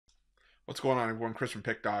What's going on, everyone? Chris from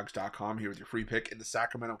Pickdawgz.com here with your free pick in the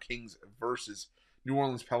Sacramento Kings versus New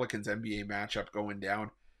Orleans Pelicans NBA matchup going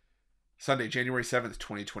down Sunday, January 7th,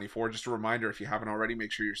 2024. Just a reminder, if you haven't already,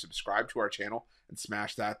 make sure you're subscribed to our channel and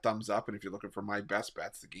smash that thumbs up. And if you're looking for my best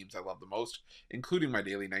bets, the games I love the most, including my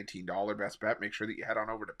daily $19 best bet, make sure that you head on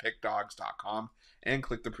over to Pickdawgz.com and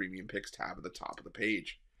click the Premium Picks tab at the top of the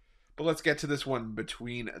page. But let's get to this one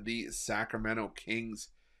between the Sacramento Kings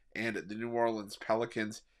and the New Orleans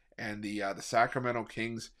Pelicans. And the Sacramento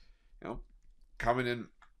Kings, coming in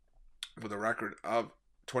with a record of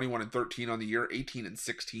 21-13 on the year,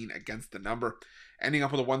 18-16 against the number, ending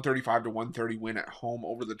up with a 135-130 win at home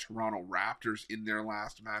over the Toronto Raptors in their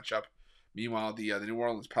last matchup. Meanwhile, the New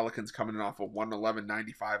Orleans Pelicans coming in off a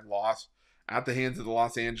 111-95 loss at the hands of the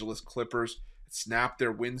Los Angeles Clippers. Snapped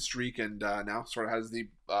their win streak and now sort of has the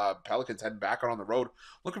Pelicans heading back out on the road,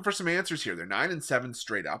 looking for some answers here. They're 9-7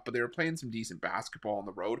 straight up, but they were playing some decent basketball on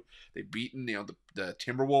the road. They've beaten the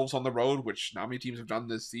Timberwolves on the road, which not many teams have done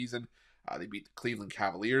this season. They beat the Cleveland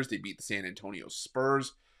Cavaliers. They beat the San Antonio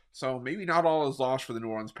Spurs. So maybe not all is lost for the New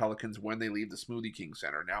Orleans Pelicans when they leave the Smoothie King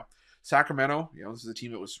Center. Now, Sacramento, this is a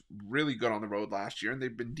team that was really good on the road last year, and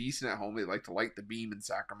they've been decent at home. They like to light the beam in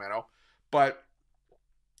Sacramento, but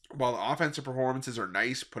while the offensive performances are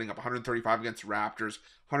nice, putting up 135 against the Raptors,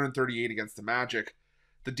 138 against the Magic,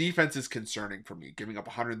 the defense is concerning for me, giving up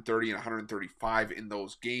 130 and 135 in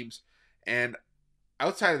those games. And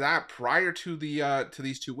outside of that, prior to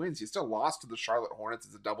these two wins, you still lost to the Charlotte Hornets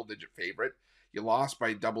as a double-digit favorite. You lost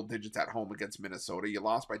by double digits at home against Minnesota. You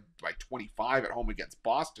lost by 25 at home against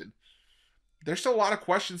Boston. There's still a lot of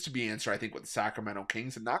questions to be answered, I think, with the Sacramento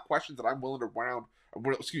Kings, and not questions that I'm willing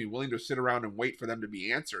to sit around and wait for them to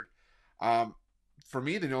be answered. For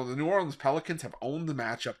me, the New Orleans Pelicans have owned the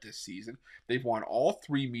matchup this season. They've won all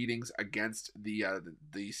three meetings against the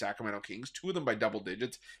Sacramento Kings, two of them by double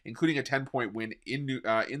digits, including a 10-point win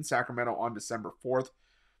in Sacramento on December 4th.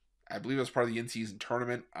 I believe it was part of the in-season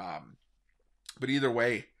tournament. But either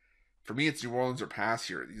way, for me, it's New Orleans or pass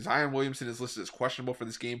here. Zion Williamson is listed as questionable for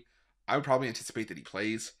this game. I would probably anticipate that he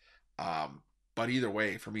plays. But either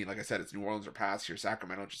way, for me, like I said, it's New Orleans or pass here.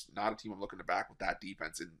 Sacramento, just not a team I'm looking to back with that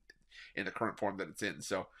defense in the current form that it's in.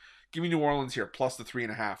 So give me New Orleans here, plus the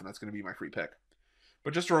 3.5, and that's going to be my free pick.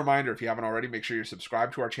 But just a reminder, if you haven't already, make sure you're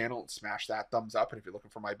subscribed to our channel and smash that thumbs up. And if you're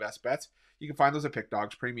looking for my best bets, you can find those at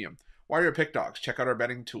Pickdawgz Premium. While you're at Pickdawgz, check out our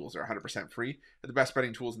betting tools. They're 100% free. They're the best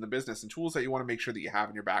betting tools in the business and tools that you want to make sure that you have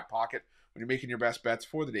in your back pocket when you're making your best bets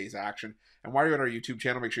for the day's action. And while you're at our YouTube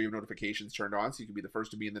channel, make sure you have notifications turned on so you can be the first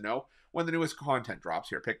to be in the know when the newest content drops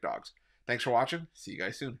here at Pickdawgz. Thanks for watching. See you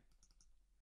guys soon.